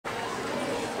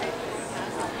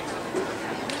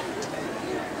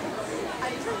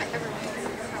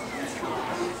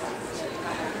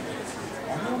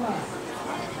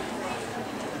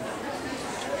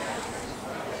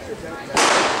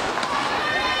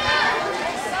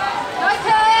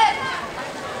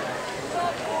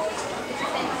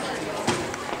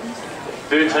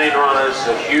13 runners,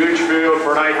 a huge field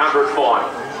for an 800 final.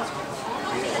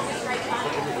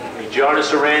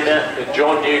 Jonas, Aranda and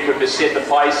John Newcomb to set the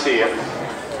pace here.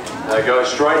 They go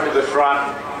straight to the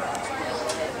front.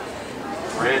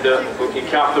 Aranda looking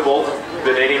comfortable.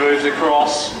 Benetti moves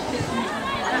across.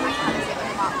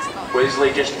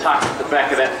 Wesley just tucked at the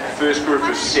back of that first group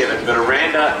of 7, but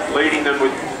Aranda leading them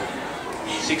with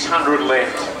 600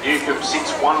 left. Newcomb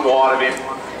sits one wide of him.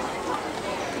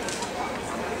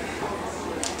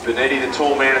 Benetti, the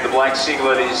tall man in the black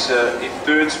singlet, is in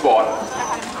 3rd spot.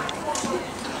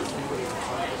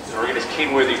 I reckon it's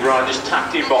Kenworthy-Groen just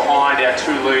tucked in behind our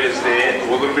 2 leaders there. A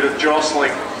little bit of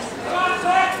jostling.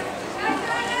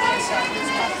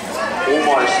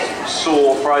 Almost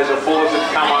saw Fraser Fullerton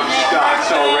come unstuck.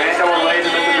 So Aranda will lead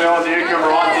them at the bell. Newcomb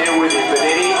right there with him.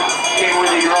 Benetti,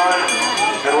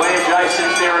 Kenworthy-Groen, and Liam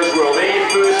Jason's there as well. They're your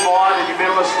first 5, and your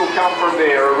medalists will come from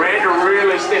there. Aranda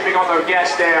really stepping on the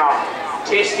gas now,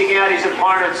 testing out his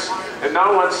opponents, and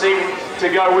no one seeming to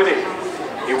go with him.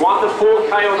 He won the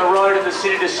 4K on the road in the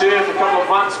City to Surf a couple of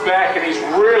months back, and he's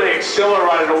really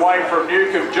accelerated away from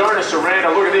Newcomb. Jonas, Aranda,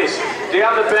 look at this.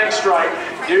 Down the back straight,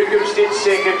 Newcomb's in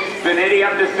 2nd, Benetti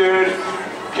under 3rd,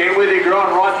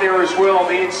 Kenworthy-Groen right there as well on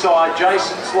the inside.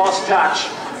 Jason's lost touch,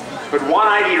 but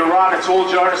 180 to run. It's all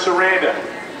Jonas, Aranda.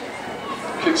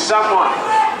 Can someone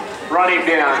run him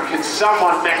down? Can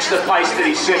someone match the pace that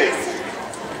he's setting?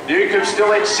 Newcomb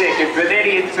still in 2nd,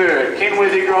 Benetti in 3rd,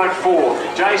 Kenworthy-Groen 4th,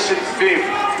 Jason 5th,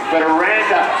 but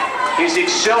Aranda, his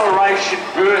acceleration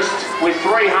burst with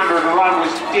 300 to run was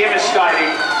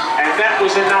devastating, and that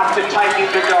was enough to take him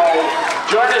to goal.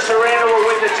 Jonas, Aranda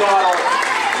will win the title,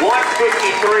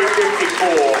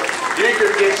 153.54.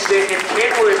 Newcomb gets 2nd,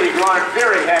 Kenworthy-Groen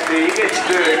very happy, he gets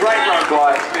 3rd, great run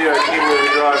by Theodor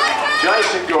Kenworthy-Groen.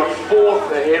 Jason got 4th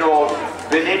ahead of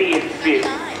Benetti in 5th.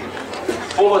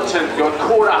 Fullerton got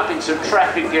caught up in some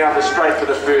traffic down the straight for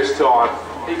the first time.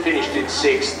 He finished in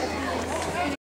 6th.